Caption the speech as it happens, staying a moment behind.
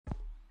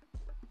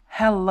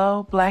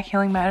Hello, Black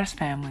Healing Matters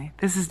family.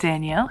 This is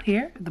Danielle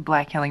here at the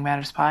Black Healing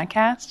Matters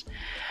podcast,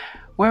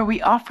 where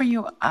we offer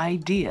you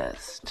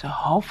ideas to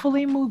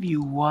hopefully move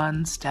you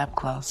one step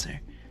closer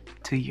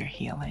to your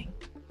healing.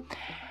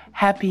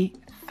 Happy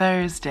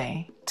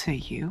Thursday to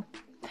you.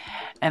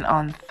 And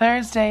on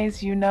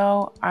Thursdays,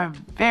 are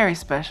very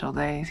special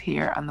days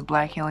here on the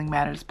Black Healing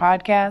Matters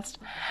podcast,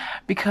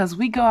 because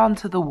we go out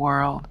into the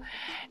world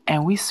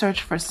and we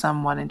search for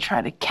someone and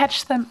try to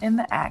catch them in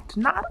the act,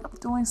 not of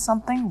doing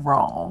something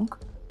wrong,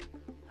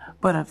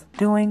 but of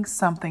doing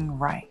something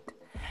right.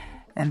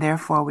 And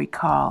therefore we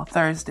call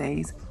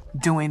Thursdays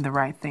Doing the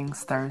Right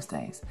Things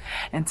Thursdays.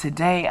 And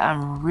today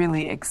I'm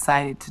really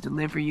excited to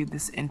deliver you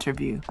this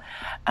interview,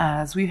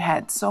 as we've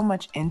had so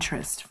much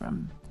interest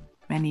from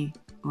many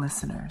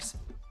listeners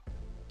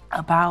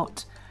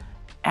about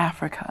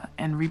Africa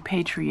and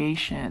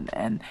repatriation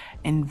and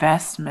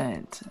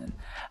investment.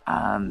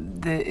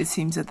 And it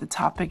seems that the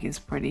topic is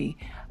pretty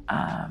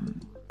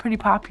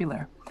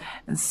popular.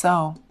 And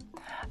so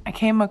I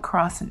came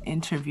across an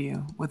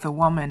interview with a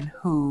woman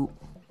who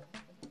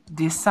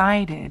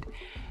decided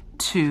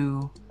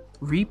to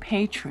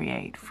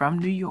repatriate from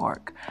New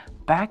York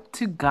back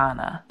to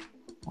Ghana,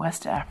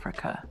 West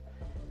Africa,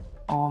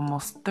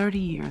 almost 30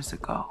 years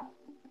ago.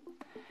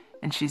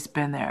 And she's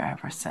been there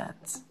ever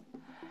since.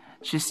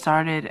 She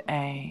started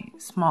a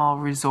small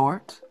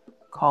resort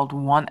called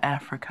One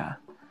Africa.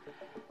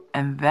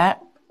 And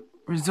that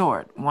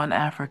resort, One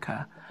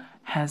Africa,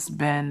 has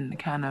been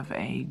kind of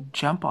a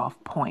jump-off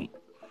point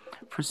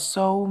for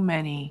so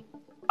many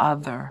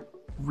other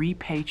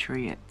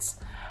repatriates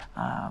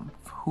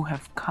who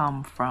have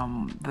come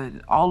from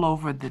all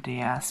over the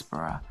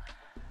diaspora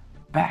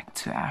back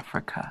to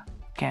Africa.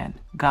 Again,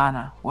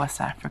 Ghana, West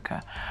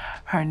Africa.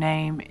 Her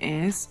name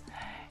is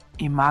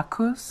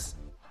Imakus,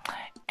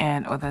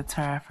 that's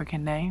her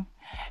African name.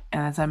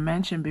 And as I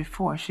mentioned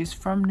before, she's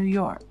from New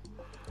York.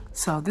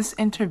 So this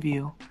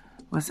interview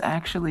was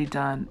actually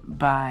done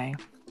by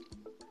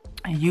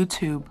a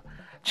YouTube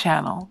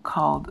channel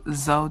called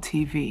Zoh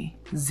TV,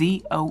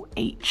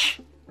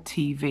 ZOH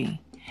TV.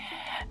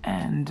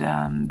 And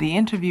the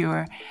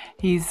interviewer,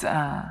 he's,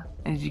 as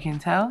you can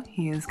tell,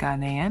 he is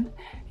Ghanaian.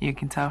 You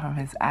can tell from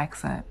his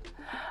accent.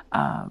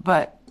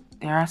 But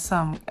there are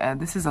some,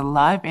 this is a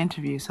live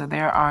interview, so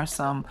there are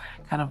some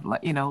kind of,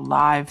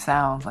 live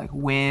sounds like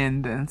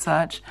wind and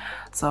such.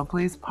 So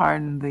please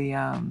pardon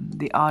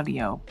the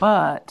audio.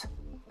 But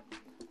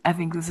I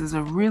think this is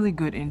a really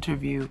good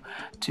interview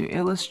to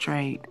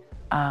illustrate,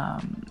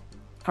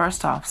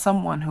 first off,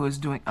 someone who is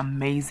doing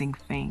amazing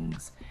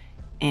things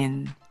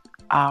in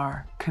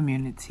our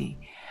community.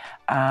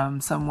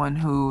 Someone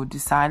who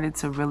decided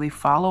to really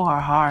follow her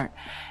heart.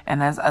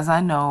 And as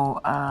I know,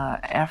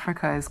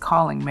 Africa is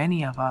calling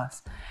many of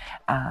us,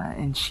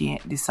 and she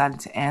decided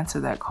to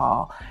answer that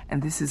call.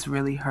 And this is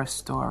really her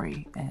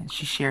story. And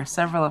she shares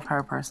several of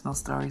her personal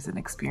stories and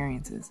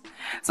experiences.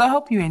 So I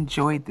hope you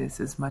enjoyed this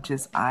as much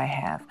as I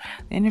have.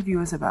 The interview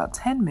is about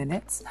 10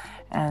 minutes.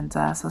 And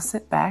so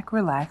sit back,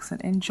 relax, and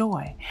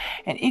enjoy.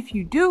 And if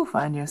you do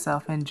find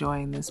yourself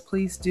enjoying this,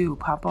 please do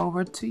pop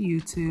over to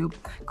YouTube,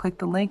 click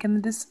the link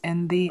in the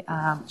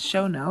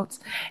show notes,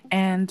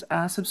 and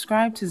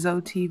subscribe to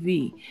Zoh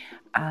TV,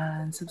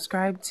 and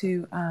subscribe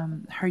to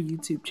her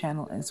YouTube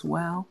channel as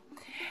well,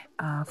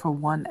 for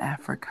One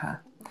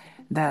Africa.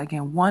 That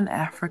again, One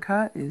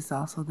Africa is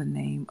also the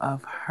name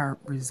of her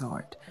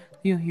resort.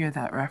 You'll hear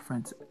that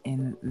reference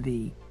in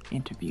the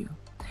interview.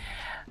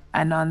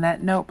 And on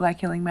that note,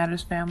 Black Healing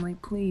Matters family,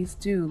 please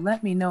do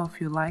let me know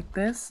if you like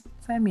this.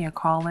 Send me a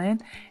call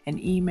in, an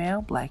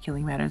email,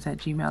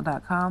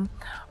 blackhealingmatters@gmail.com,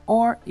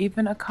 or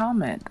even a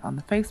comment on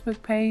the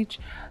Facebook page,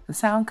 the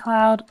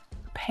SoundCloud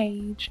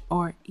page,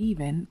 or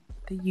even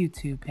the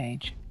YouTube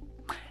page.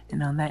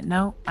 And on that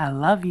note, I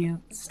love you.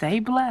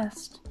 Stay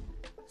blessed.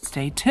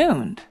 Stay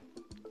tuned.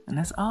 And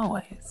as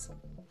always,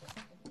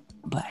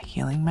 Black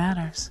Healing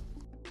Matters.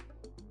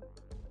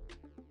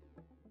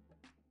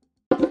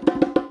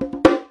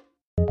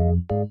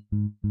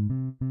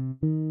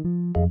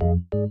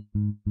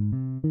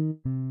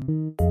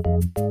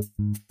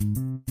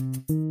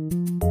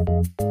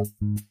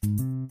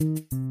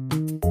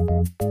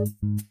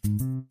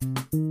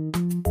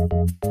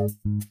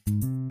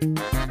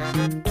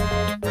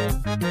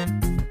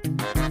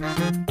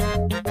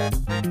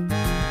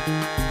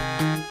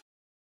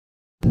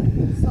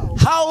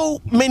 How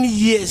many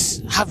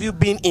years have you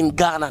been in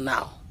Ghana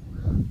now?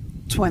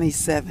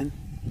 27.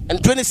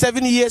 And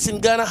 27 years in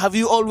Ghana, have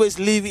you always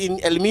lived in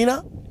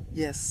Elmina?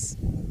 Yes.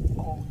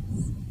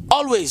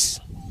 Always?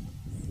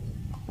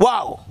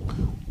 Wow.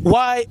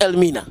 Why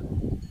Elmina?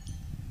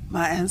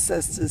 My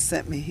ancestors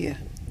sent me here.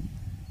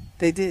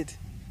 They did.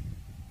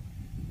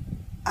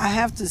 I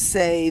have to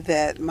say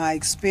that my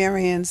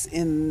experience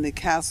in the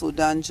castle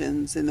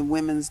dungeons, in the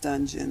women's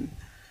dungeon,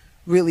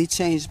 really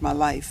changed my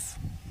life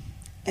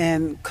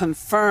and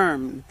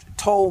confirmed,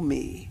 told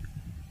me,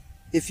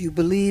 if you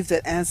believe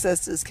that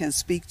ancestors can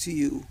speak to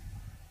you,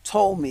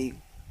 told me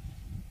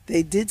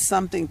they did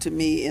something to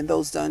me in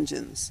those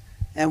dungeons.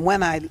 And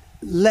when I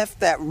left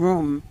that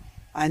room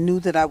I knew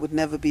that I would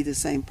never be the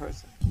same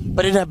person.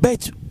 But then I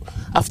bet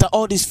after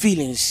all these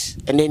feelings,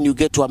 and then you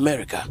get to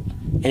America,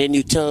 and then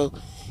you tell,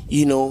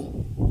 you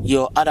know,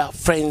 your other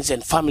friends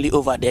and family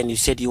over there, and you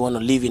said you want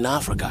to live in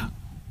Africa.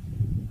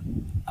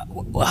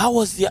 How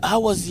was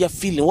their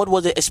feeling? What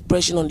was the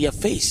expression on their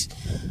face?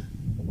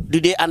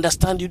 Did they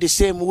understand you the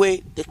same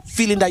way, the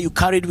feeling that you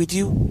carried with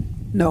you?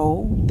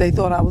 No, they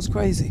thought I was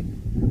crazy.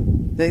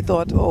 They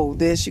thought, oh,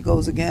 there she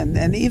goes again.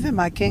 And even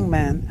my king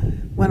man,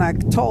 when I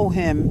told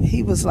him,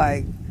 he was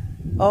like,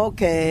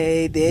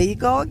 okay, there you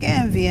go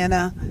again,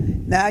 Vienna.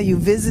 Now you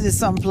visited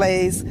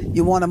someplace,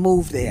 you want to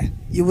move there.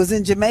 You was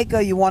in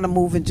Jamaica, you want to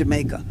move in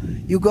Jamaica.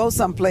 You go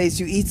someplace,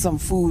 you eat some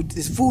food.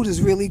 This food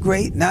is really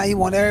great. Now you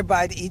want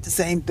everybody to eat the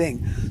same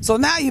thing. So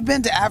now you've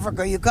been to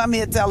Africa. You come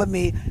here telling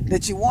me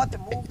that you want to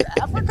move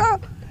to Africa?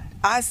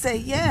 I say,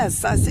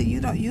 yes. I said,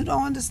 you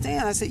don't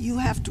understand. I said, you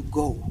have to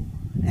go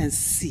and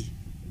see.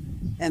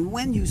 And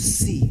when you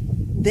see,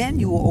 then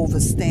you will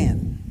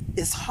understand.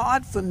 It's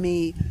hard for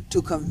me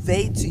to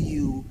convey to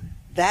you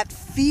that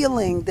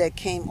feeling that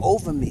came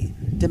over me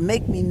to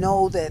make me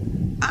know that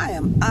I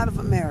am out of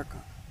America.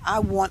 I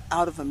want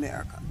out of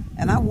America.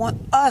 And I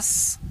want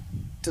us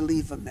to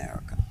leave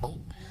America.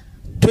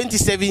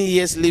 27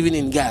 years living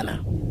in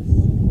Ghana.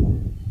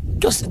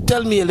 Just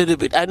tell me a little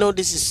bit. I know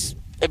this is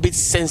a bit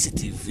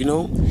sensitive, you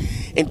know,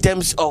 in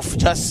terms of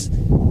just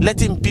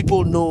letting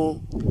people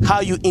know how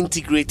you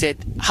integrated,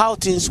 how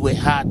things were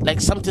hard,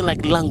 like something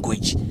like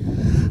language.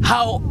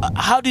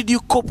 How did you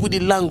cope with the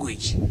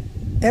language?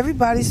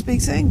 Everybody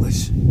speaks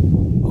English.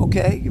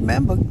 Okay,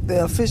 remember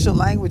the official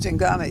language in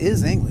Ghana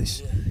is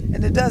English.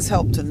 And it does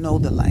help to know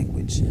the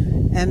language.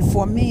 And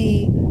for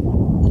me,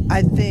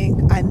 I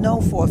think, I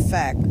know for a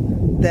fact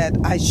that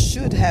I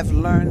should have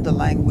learned the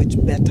language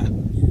better.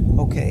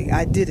 Okay,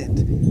 I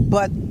didn't.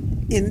 But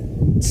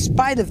in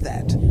spite of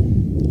that,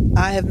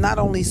 I have not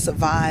only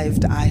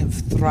survived, I have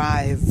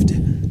thrived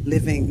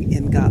living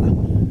in Ghana.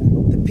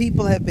 The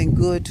people have been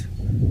good.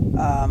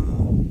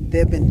 There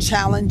have been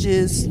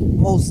challenges,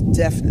 most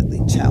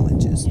definitely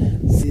challenges.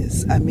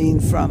 I mean,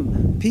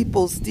 from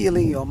people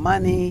stealing your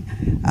money,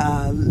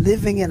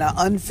 living in an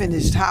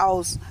unfinished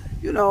house.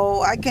 You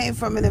know, I came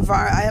from an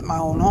environment, I had my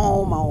own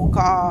home, my own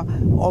car,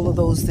 all of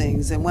those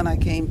things. And when I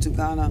came to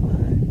Ghana,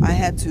 I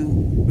had to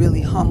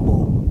really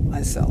humble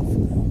myself.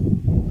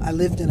 I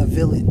lived in a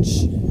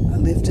village. I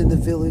lived in the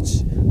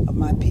village of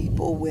my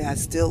people where I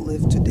still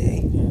live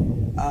today.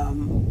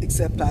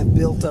 Except I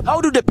built up.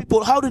 How do the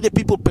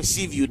people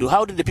perceive you?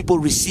 How do the people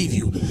receive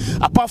you?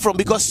 Apart from,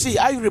 because see,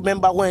 I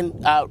remember when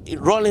in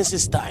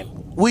Rawlings' time,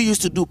 we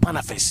used to do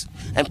Panafest,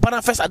 and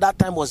Panafest at that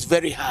time was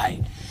very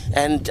high.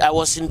 And I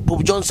was in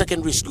Pope John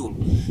Secondary School,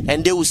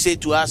 and they would say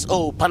to us,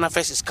 "Oh,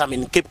 Panafest is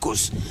coming, Cape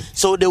Coast."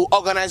 So they would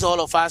organize all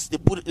of us. They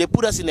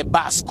put us in a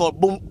bus called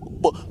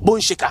Bone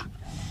Shaker.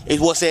 It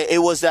was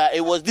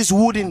this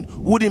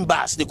wooden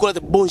bus. They call it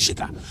a bone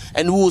shaker,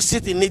 and we will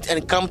sit in it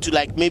and come to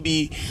like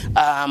maybe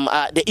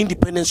the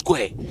Independence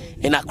Square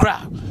in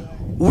Accra.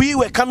 We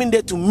were coming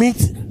there to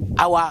meet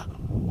our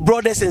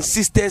brothers and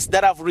sisters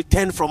that have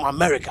returned from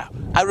America.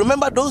 I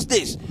remember those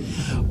days.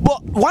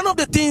 But one of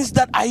the things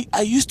that I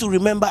used to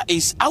remember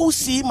is I would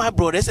see my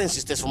brothers and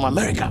sisters from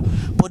America,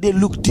 but they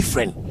look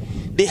different.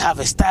 They have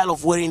a style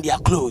of wearing their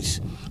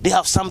clothes. They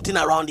have something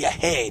around their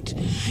head.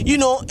 You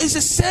know, it's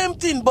the same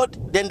thing, but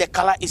then the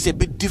color is a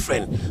bit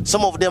different.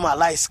 Some of them are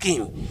light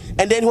skinned.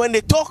 And then when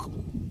they talk,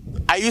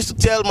 I used to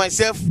tell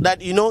myself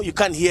that, you know, you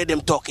can't hear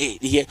them talk. Hey,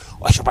 they hear.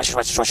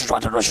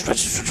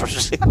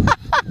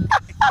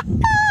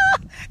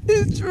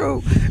 It's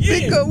true. Yeah.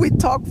 Because we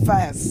talk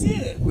fast.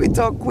 Yeah. We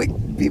talk quick.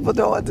 People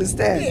don't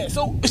understand. Yeah.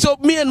 So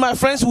me and my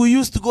friends, we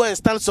used to go and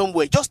stand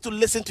somewhere just to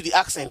listen to the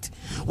accent.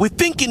 We're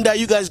thinking that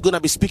you guys are going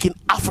to be speaking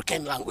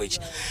African language.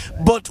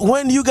 But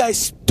when you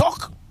guys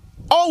talk,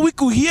 all we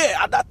could hear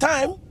at that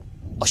time.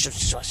 So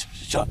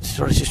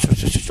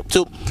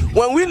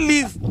when we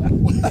leave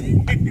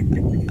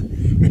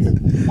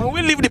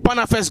the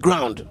Panafest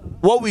ground,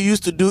 what we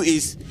used to do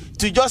is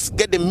to just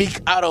get the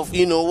milk out of,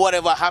 you know,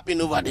 whatever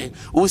happened over there.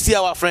 We'll see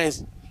our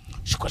friends.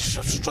 And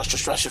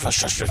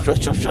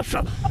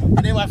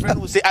then my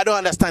friend would say, I don't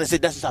understand. I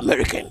said, that's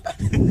American.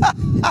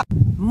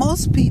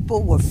 Most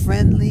people were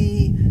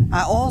friendly.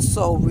 I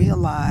also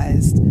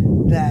realized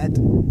that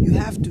you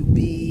have to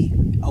be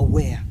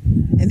aware.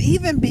 And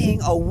even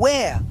being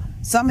aware,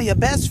 some of your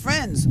best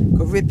friends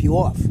could rip you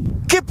off.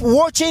 Keep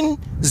watching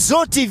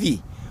Zo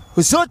TV.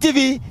 Zo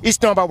TV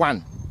is number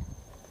one.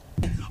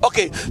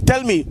 Okay,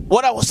 tell me,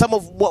 what are some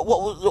of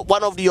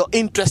one of your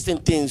interesting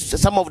things,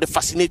 some of the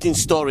fascinating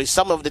stories,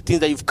 some of the things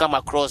that you've come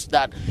across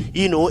that,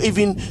 you know,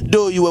 even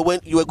though you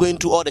were going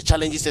through all the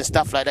challenges and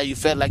stuff like that, you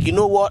felt like, you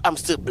know what, I'm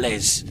still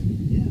blessed.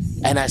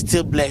 And I'm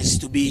still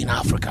blessed to be in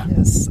Africa.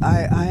 Yes,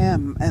 I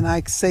am. And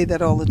I say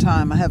that all the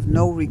time. I have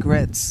no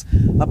regrets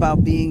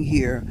about being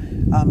here.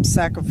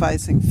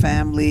 Sacrificing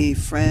family,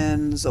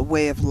 friends, a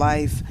way of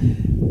life.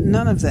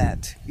 None of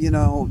that. You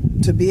know,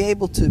 to be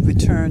able to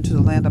return to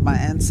the land of my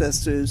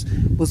ancestors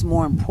was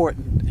more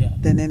important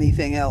than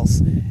anything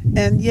else.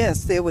 And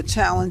yes, there were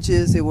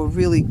challenges. There were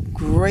really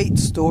great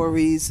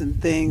stories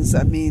and things.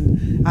 I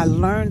mean, I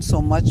learned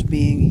so much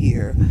being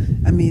here.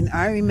 I mean,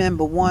 I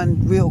remember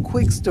one real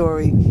quick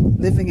story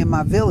living in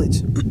my village,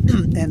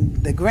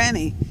 and the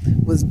granny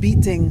was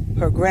beating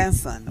her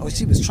grandson, or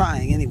she was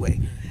trying anyway.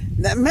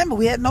 Now, remember,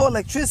 we had no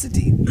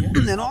electricity,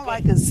 and all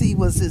I could see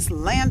was this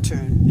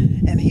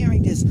lantern and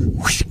hearing this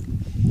whoosh,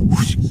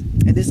 whoosh,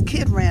 and this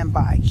kid ran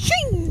by,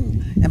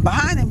 shing, and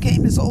behind him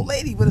came this old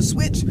lady with a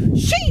switch,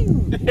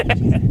 shing,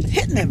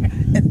 hitting him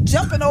and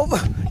jumping over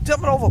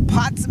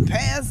pots and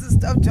pans and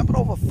stuff, jumping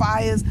over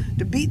fires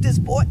to beat this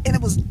boy. And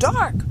it was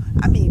dark.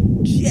 I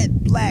mean,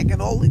 jet black,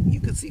 and all you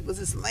could see was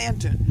this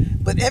lantern.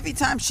 But every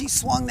time she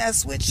swung that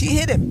switch, she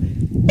hit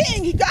him.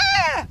 Bing, he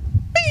got,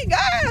 bing,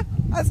 ah.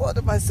 I thought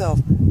to myself,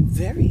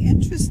 very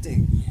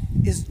interesting.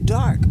 It's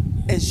dark,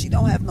 and she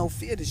don't have no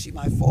fear that she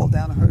might fall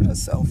down and hurt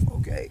herself.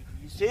 Okay.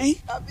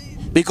 See? I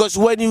mean, Because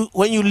when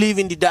you live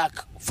in the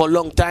dark for a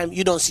long time,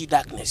 you don't see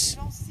darkness.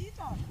 you don't see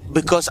darkness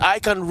Because I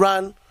can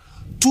run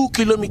 2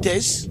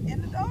 kilometers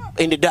in the dark,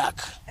 in the dark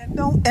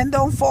and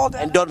don't fall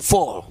down. and don't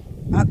fall.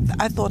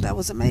 I thought that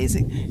was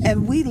amazing,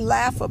 and we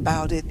laugh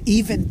about it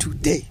even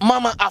today.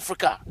 Mama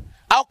Africa.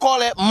 I'll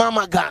call it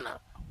Mama Ghana.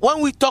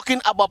 When we're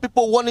talking about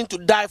people wanting to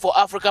die for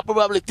Africa,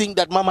 probably think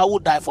that Mama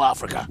would die for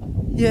Africa.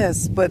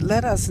 Yes, but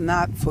let us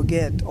not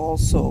forget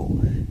also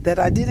that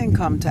I didn't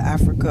come to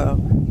Africa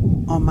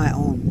on my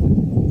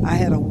own. I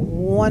had a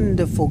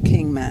wonderful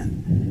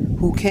kingman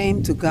who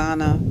came to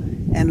Ghana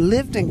and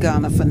lived in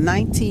Ghana for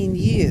 19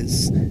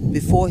 years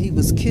before he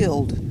was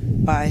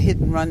killed by a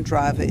hit-and-run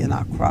driver in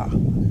Accra.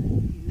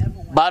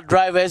 Bad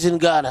drivers in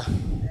Ghana.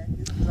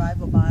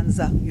 Driver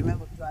Banza. You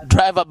remember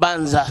Driver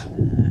Banza.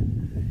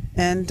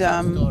 And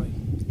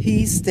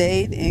he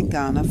stayed in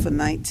Ghana for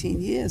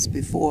 19 years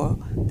before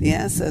the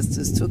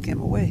ancestors took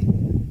him away.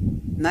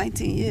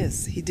 19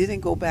 years. He didn't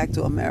go back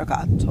to America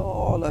at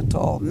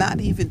all, not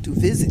even to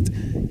visit.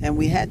 And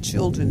we had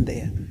children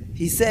there.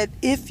 He said,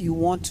 if you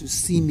want to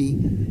see me,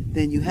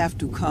 then you have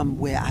to come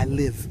where I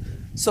live.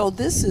 So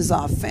this is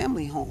our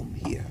family home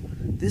here.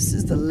 This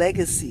is the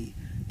legacy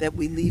that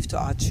we leave to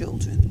our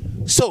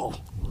children. So,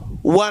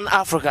 One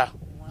Africa.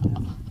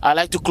 I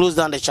like to close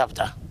down the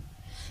chapter.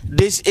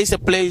 This is a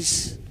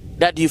place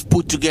that you've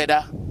put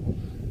together,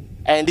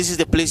 and this is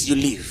the place you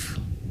live.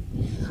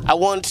 I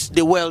want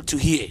the world to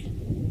hear.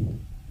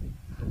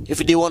 If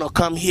they want to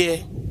come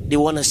here, they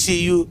want to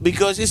see you,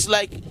 because it's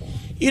like,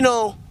 you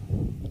know,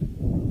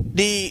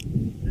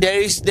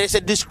 there's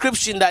a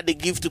description that they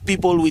give to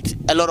people with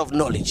a lot of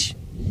knowledge.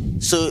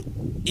 So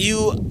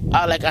you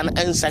are like an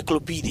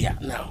encyclopedia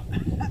now.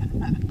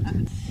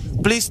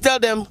 Please tell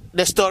them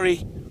the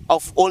story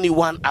of only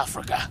one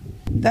Africa.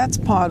 That's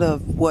part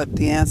of what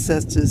the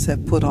ancestors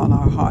have put on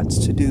our hearts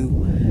to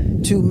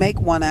do, to make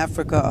One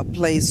Africa a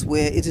place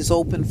where it is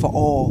open for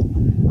all.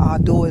 Our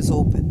door is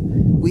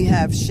open. We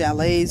have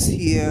chalets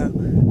here.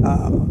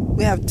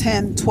 We have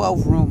 10,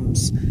 12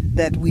 rooms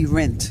that we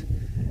rent.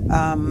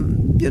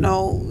 You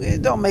know,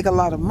 it don't make a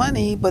lot of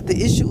money, but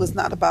the issue is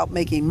not about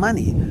making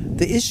money.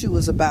 The issue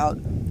is about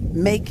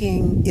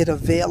making it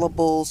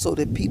available so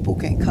that people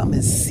can come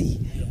and see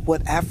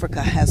what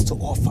Africa has to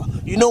offer.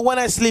 You know, when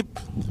I sleep,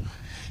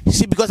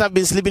 see, because I've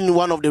been sleeping in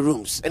one of the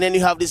rooms, and then you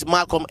have this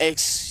Malcolm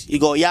X, you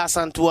got Yaa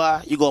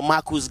Asantewaa, you got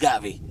Marcus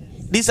Garvey.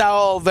 These are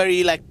all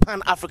very like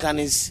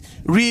Pan-Africanists,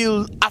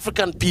 real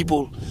African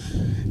people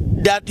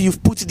that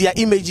you've put their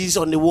images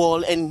on the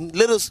wall and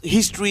little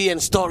history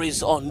and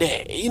stories on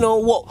there. You know,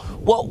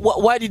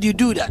 why did you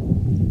do that?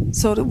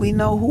 So that we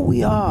know who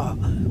we are.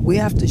 We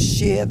have to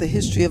share the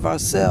history of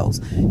ourselves.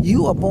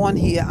 You are born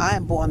here, I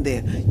am born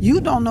there.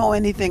 You don't know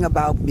anything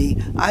about me,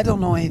 I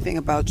don't know anything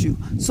about you.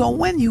 So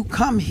when you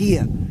come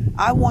here,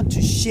 I want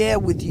to share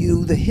with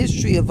you the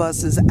history of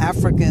us as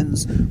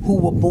Africans who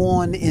were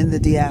born in the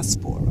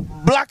diaspora.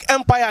 Black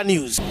Empire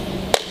News.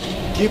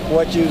 Keep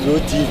watching ZOE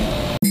TV.